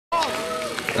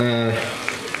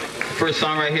First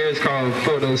song right here is called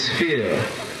Photosphere.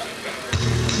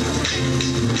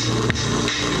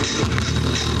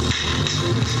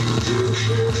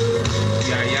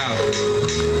 Yeah.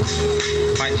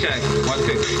 Mic check. 1,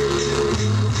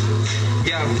 2.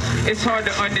 Yeah, it's hard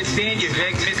to understand your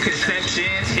vague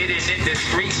misconceptions hidden in the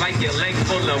street like your leg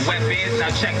full of weapons. Now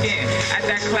check in at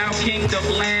that Cloud Kingdom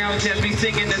lounge as we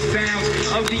singing the sounds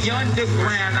of the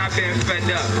underground. I've been fed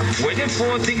up waiting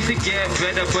for things to get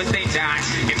better, but they not.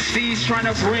 MCs trying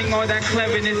to bring all that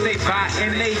cleverness they got,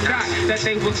 and they thought that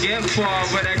they would get far,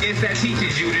 but I guess that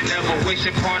teaches you to never wish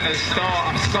upon a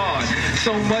star. I'm scarred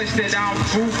so much that I'm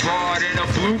blue barred in a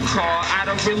blue car. I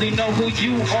don't really know who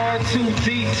you are, too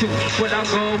deep to, but I'll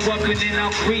go up and then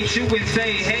I'll greet you and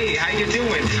say, hey, how you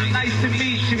doing? Nice to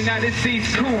meet you, now this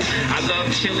seat's cool. I love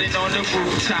chilling on the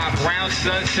rooftop, round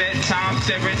sunset time,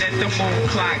 staring at the moon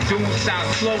clock. Doom stop,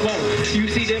 slow-mo, you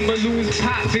see them balloons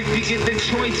pop. If you get the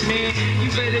choice, man,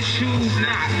 you better choose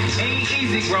not. Ain't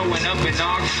easy growing up in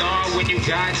Oxnard when you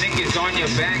got niggas on your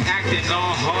back acting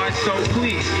all hard, so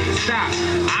please, stop.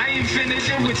 I ain't finna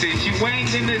deal with this, you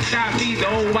ain't gonna stop me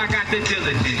though, I got the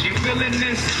diligence. You feeling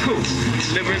this? Cool.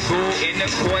 Lyrical in the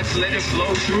course, let it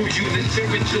flow through you. The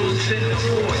spiritual send the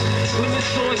force. When the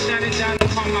sword shining down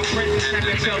upon my presence,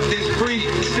 haven't felt this free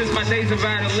since my days of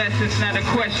adolescence. Not a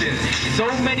question. So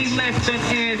many left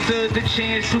unanswered. The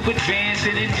chance to advance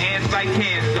and enhance like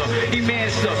cancer.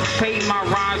 Emancer, paint my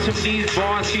rhymes from these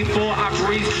bars before I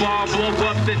breathe far. Blow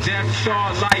up the Death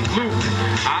Star like Luke.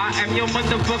 I am your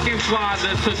motherfucking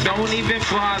father, so don't even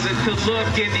bother to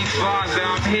look any farther.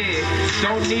 I'm here.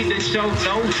 Don't need to show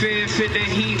no fear for the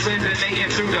heat resonating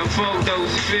through the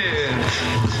photosphere.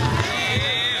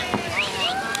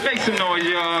 Make some noise,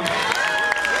 y'all.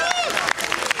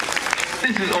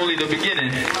 This is only the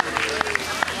beginning.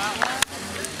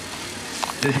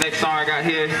 This next song I got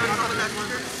here,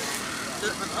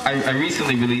 I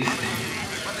recently released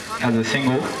as a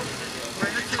single.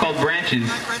 It's called Branches,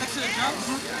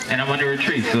 and I'm under a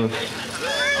tree, so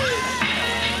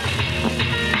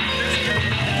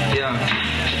yeah.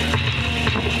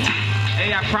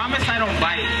 Hey, I promise I don't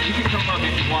bite. You can come up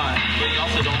if you want, but you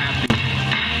also don't have to.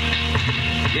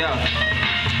 Yeah.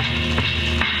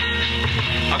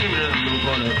 I'll give it a little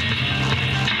photo.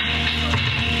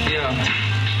 Yeah.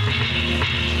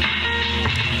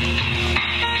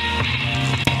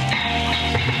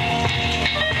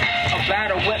 A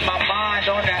battle with my mind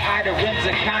on the outer rims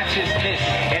of consciousness.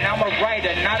 And I'm a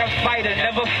writer, not a fighter,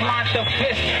 never flaunt the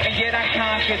fist. And yet I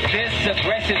conquered this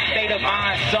aggressive state of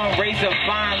mind. Sun rays of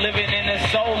fine, living in the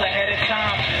soul ahead of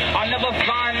time. I'll never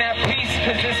find that peace,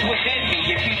 cause it's within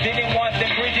me. If you didn't want the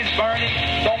bridges burning,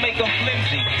 don't make them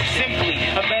flimsy. Simply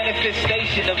a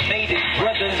manifestation of native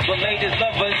brothers, belated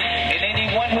lovers, and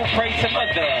anyone who prays to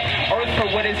mother earth for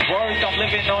what it's worth. I'm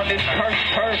living on this cursed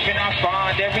turf, and I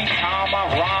find every time I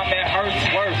rhyme it hurts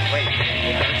worse. Wait,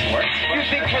 it hurts worse? You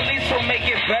think release will make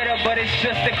it better, but it's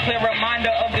just a clear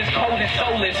reminder of this cold and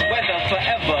soulless weather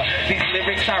forever. These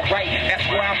lyrics I write, that's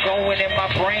where I'm going, and my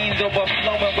brain's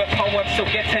overflowing with poems, so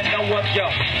get to know of yo.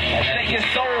 Let your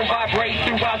soul vibrate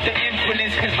throughout the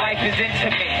infinite, cause life is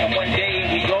intimate, and one day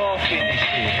we all finish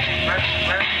it.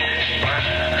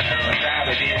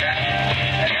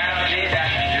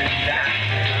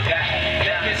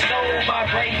 Let your soul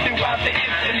vibrate throughout the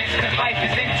infinite, cause life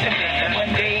is intimate, and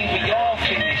one day we all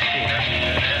finish it.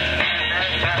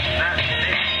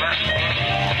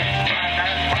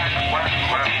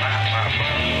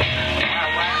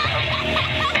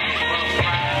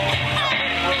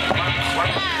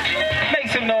 Make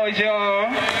some noise, y'all.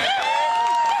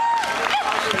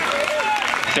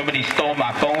 Somebody stole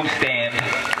my phone stand.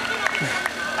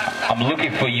 I'm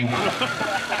looking for you.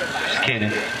 Just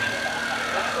kidding.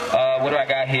 What do I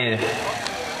got here?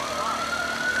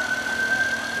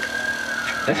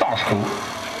 This song's cool.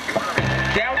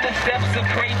 Down the steps of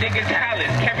Great Digger's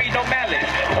Palace, carry no malice,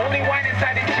 only wine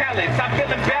inside a chalice. I'm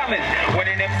feeling balanced. When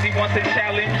an MC wants a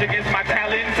challenge against my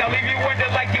talents, I'll leave you wonder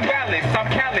like you Alice.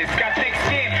 I'm callous, got thick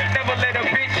skin, never let a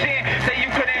bitch in. Say you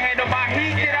couldn't handle my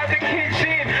heat, get out the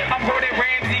kitchen. I'm Gordon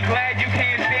Ramsay, glad you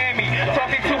can't stand me.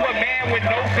 Talking to a man with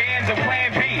no fans of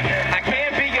Plan B. I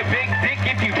can't be a big dick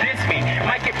if you diss me.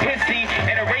 Might get pissy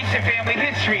and erase your family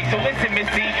history. So listen,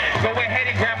 Missy, go ahead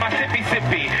and grab my sippy.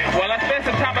 Well, I spent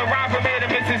some time around from here to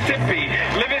Mississippi.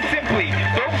 Living simply,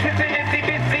 dope shit to itsy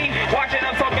bitsy. Watching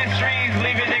us on mysteries,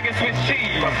 leaving niggas with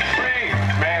cheese.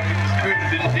 Man, it's good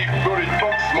to go to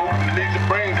folks smoke and leave the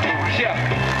brains loose. Yeah.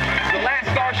 The last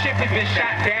starship has been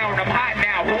shot down. I'm hot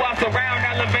now. Who else around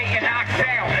elevating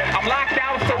Oxnard? I'm locked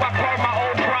out, so I carved my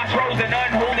own crossroads. An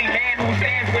unholy man who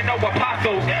stands with no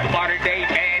apostles. Modern day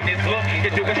madness, look,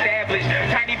 to establish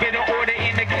tiny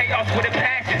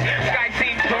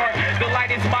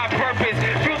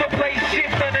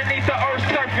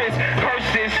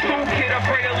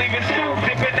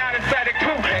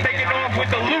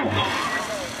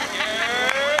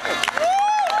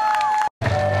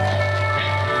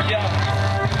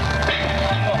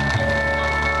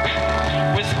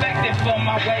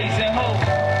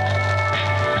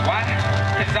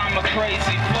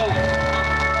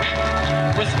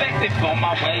for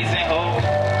my ways and who.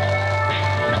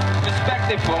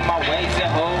 Respected for my ways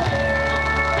and who.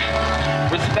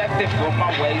 Respected for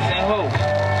my ways and who.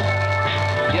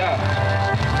 Yeah.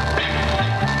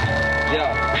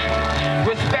 Yeah.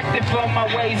 Respected for my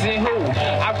ways and who.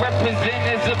 I represent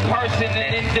as a person,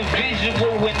 an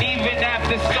individual, and even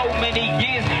after so many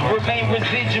years, remain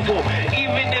residual.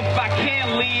 Even if I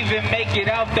can't leave and make it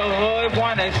out the hood,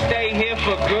 wanna stay here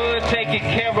for good, taking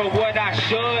care of what I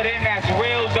should, and that's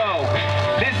real though.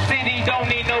 This city don't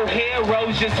need no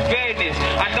heroes, just fairness.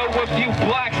 I know a few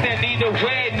blocks that need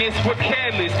awareness. We're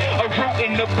careless of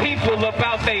rooting the people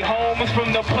about their homes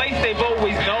from the place they've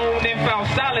always known and found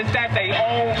solace that they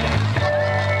own.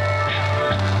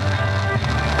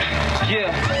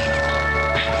 Yeah.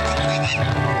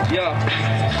 Yeah.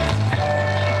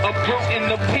 Uprooting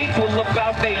the people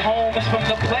about their homes from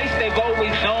the place they've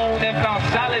always known and found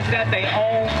solace that they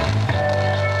own.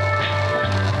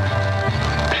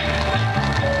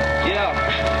 Yeah.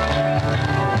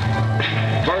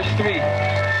 Verse 3.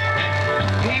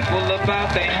 People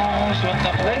about their homes from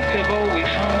the place they've always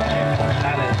known and found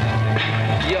solace that they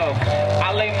own. Yo,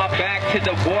 I lay my back to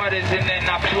the waters and then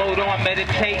I float on,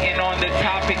 meditating on the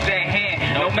topics at hand.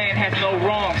 No man has no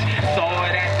wrongs. Saw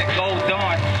it at the gold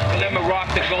dawn. Let me rock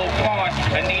the gold pawn.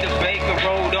 Anita Baker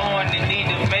rode on and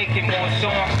needed making more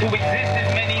songs. To exist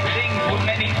is many things. With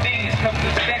many things comes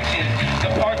to sections.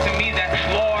 The parts of me that's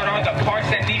flawed are the parts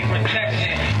that need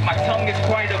protection. My tongue is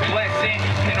quite a blessing.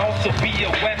 Can also be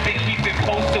a weapon. Keep it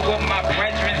posted with my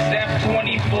brethren. Step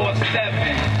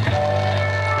 24/7.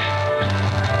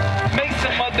 Make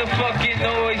some motherfucking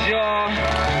noise, y'all.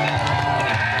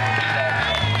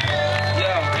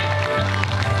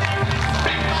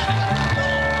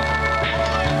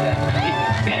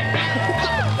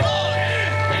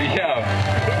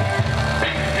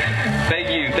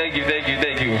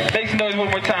 Thank you. Make some noise one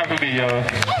more time for me, y'all.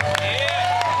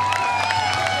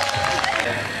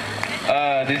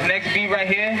 This next beat right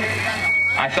here,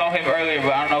 I saw him earlier,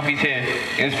 but I don't know if he's here.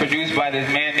 It was produced by this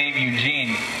man named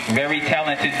Eugene. Very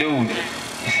talented dude.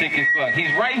 Sick as fuck.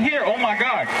 He's right here. Oh my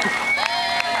God.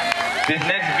 This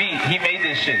next beat, he made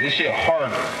this shit. This shit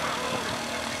hard.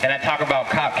 And I talk about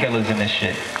cop killers in this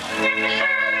shit.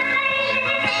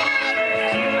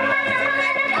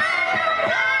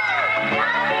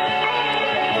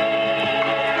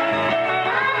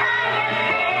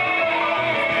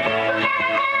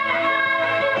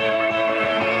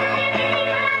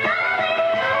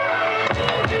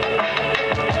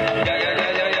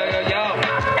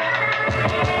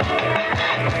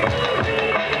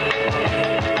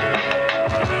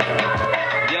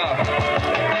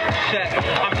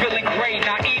 I'm feeling great,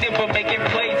 not eating but making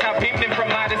plays. I beamed in from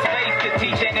outer space to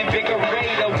teach and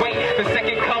invigorate. Await the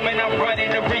second coming, I'm running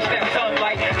to reach that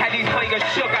sunlight. Had these players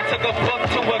shook, I took a book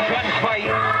to a gunfight.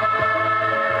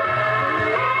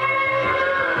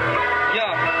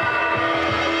 Yeah.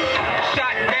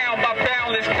 Shot down by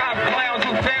boundless cop clowns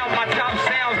who found my top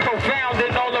sounds profound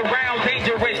and all around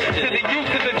dangerous. To the youth,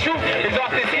 to the truth is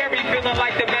off this scary feeling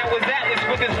like the man was Atlas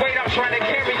with his weight I'm trying to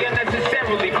carry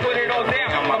unnecessarily. Put it all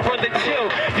down, my brother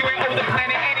chill. You ain't owe the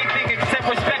planet anything except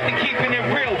respect and keeping it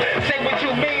real. Say what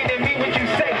you mean and mean what you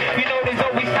say. You know there's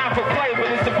always time for play,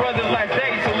 but it's the brother's last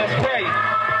day, so let's pray.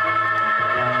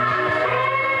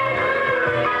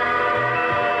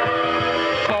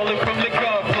 Calling from the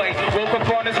gunplay, woke up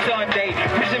on a Sunday.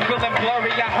 Vision feeling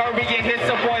blurry, I hurry and hear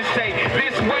someone say,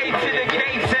 this way to the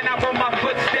gates, and I'm on my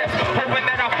footsteps, hoping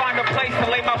that I'll find a place to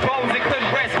lay my bones and could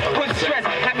rest. Put stress,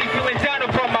 had me feeling down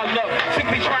upon my luck.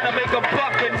 Simply trying to make a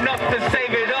buck enough to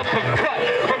save it up and cut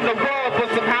from the world, but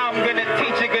somehow I'm gonna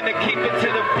teach it, gonna keep it to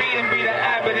the beat and be the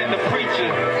abbot and the preacher.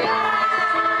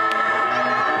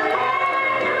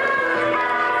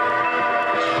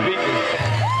 Speakers.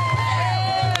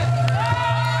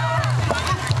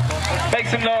 Make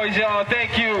some noise, y'all.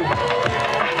 Thank you.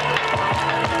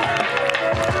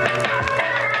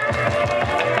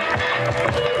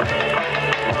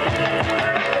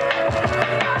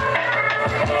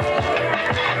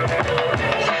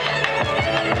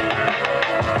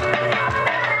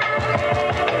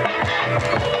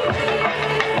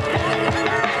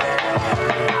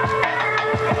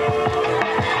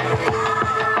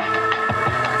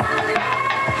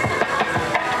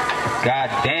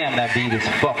 God damn, that beat is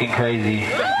fucking crazy. You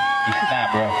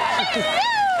snap, bro.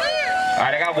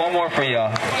 Alright, I got one more for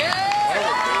y'all.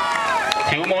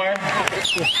 Two more?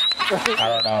 I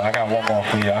don't know. I got one more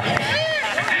for y'all.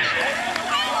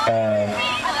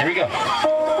 Here we go.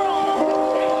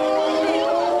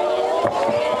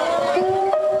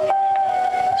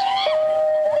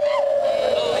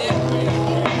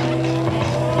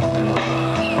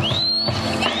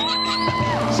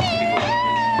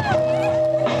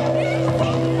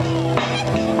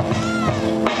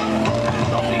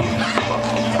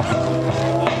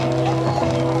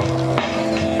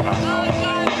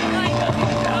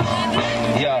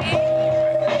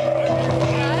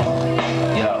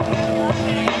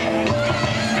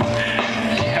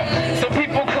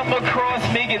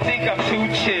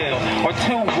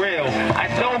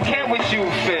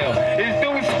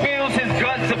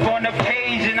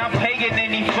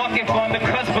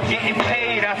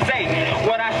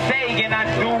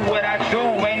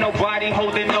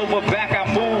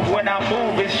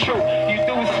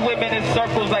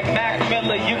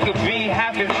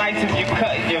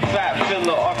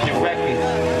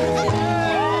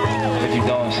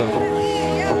 so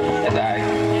it's alright.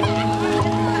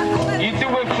 You do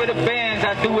it for the bands,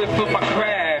 I do it for my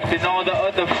craft, and all the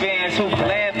other fans who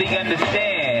gladly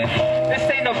understand. This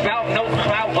ain't about no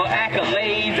clout or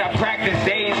accolades. I practice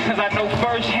days cause I know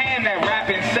firsthand that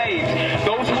rapping saves.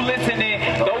 Those who listening,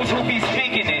 those who be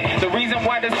speaking it. The reason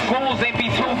why the schools ain't be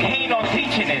too keen on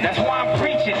teaching it. That's why I'm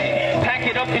preaching it. Pack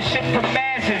it up and ship to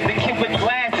masses. The kid with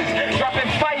glasses, dropping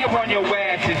fire on your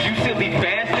asses. You silly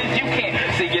bastards, you can't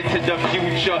see into the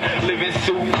future. Living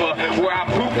super, where I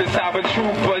prove the cyber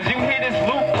troopers. You hear this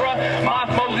loop, bruh? My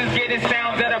Moses getting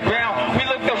sounds that are brown. We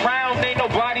looked around, ain't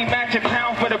nobody matching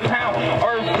pound for the pound.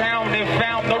 Earthbound and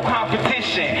found no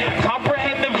competition.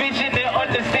 Comprehend the vision and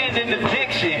understanding the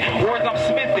diction. Words I'm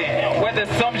smithing, whether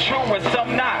some true or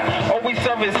some not. Always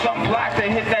serving some block to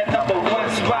hit that number one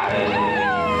spot.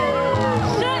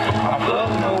 I'm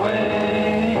floating away.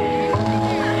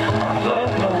 I'm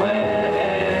floating away.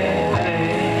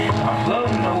 I'm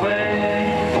floating away.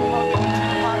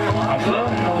 I'm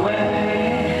floating away.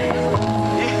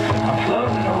 I'm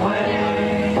floating away.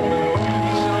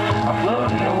 I'm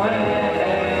floating away.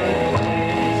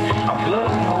 I'm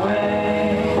floating away.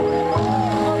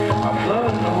 I'm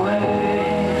floating away.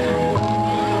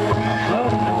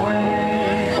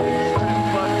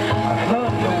 I'm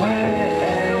floating away.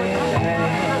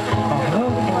 I'm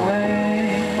floating away.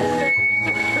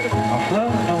 I'm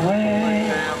floating away.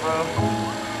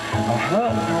 I'm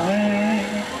floating away.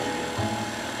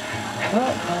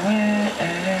 Floating away.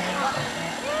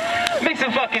 Make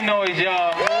some fucking noise,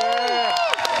 y'all.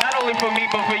 Not only for me,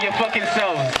 but for your fucking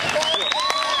selves.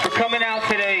 For coming out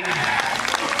today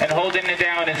and holding it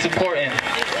down and supporting.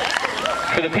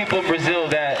 For the people of Brazil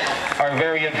that are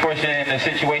very unfortunate in the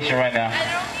situation right now.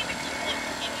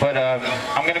 But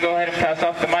I'm going to go ahead and pass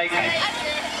off the mic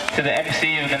to the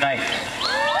MC of the night.